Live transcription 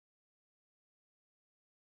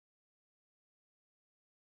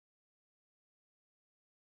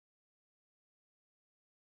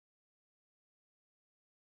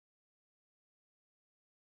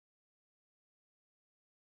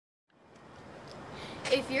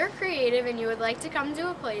If you're creative and you would like to come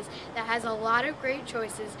to a place that has a lot of great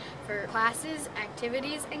choices for classes,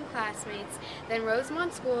 activities, and classmates, then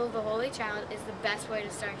Rosemont School of the Holy Child is the best way to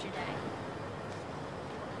start your day.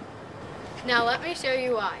 Now let me show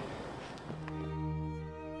you why.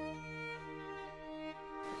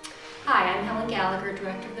 Hi, I'm Helen Gallagher,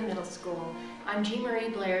 Director of the Middle School. I'm Jean Marie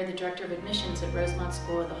Blair, the Director of Admissions at Rosemont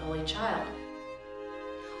School of the Holy Child.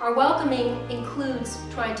 Our welcoming includes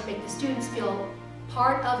trying to make the students feel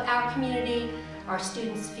part of our community, our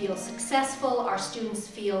students feel successful, our students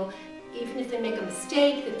feel, even if they make a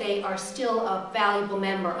mistake, that they are still a valuable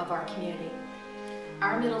member of our community.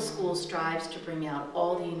 Our middle school strives to bring out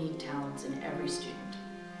all the unique talents in every student.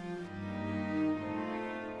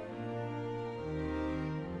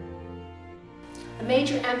 A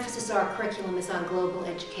major emphasis of our curriculum is on global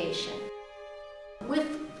education.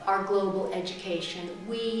 With our global education,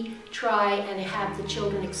 we try and have the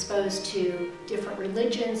children exposed to different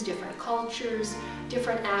religions, different cultures,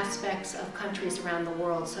 different aspects of countries around the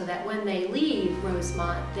world, so that when they leave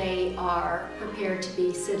Rosemont, they are prepared to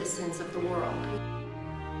be citizens of the world.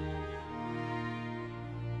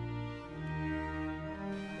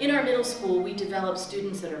 In our middle school, we develop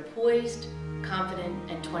students that are poised, confident,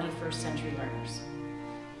 and 21st century learners.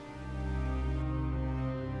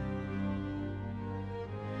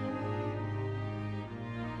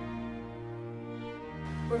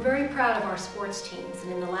 We're very proud of our sports teams,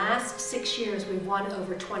 and in the last 6 years we've won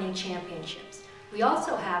over 20 championships. We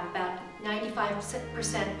also have about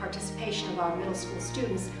 95% participation of our middle school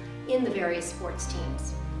students in the various sports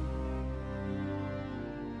teams.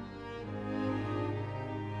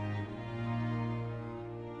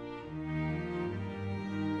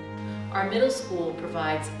 Our middle school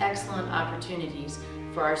provides excellent opportunities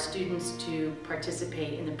for our students to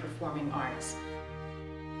participate in the performing arts.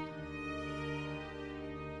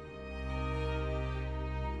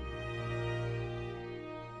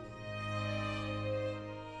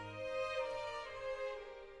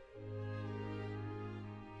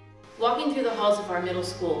 Walking through the halls of our middle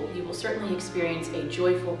school, you will certainly experience a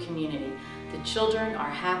joyful community. The children are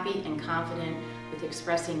happy and confident with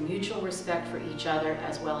expressing mutual respect for each other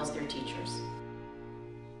as well as their teachers.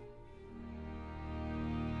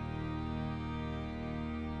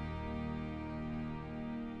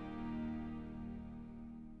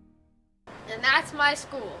 And that's my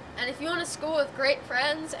school. And if you want a school with great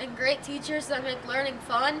friends and great teachers that make learning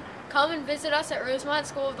fun, come and visit us at Rosemont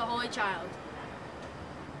School of the Holy Child.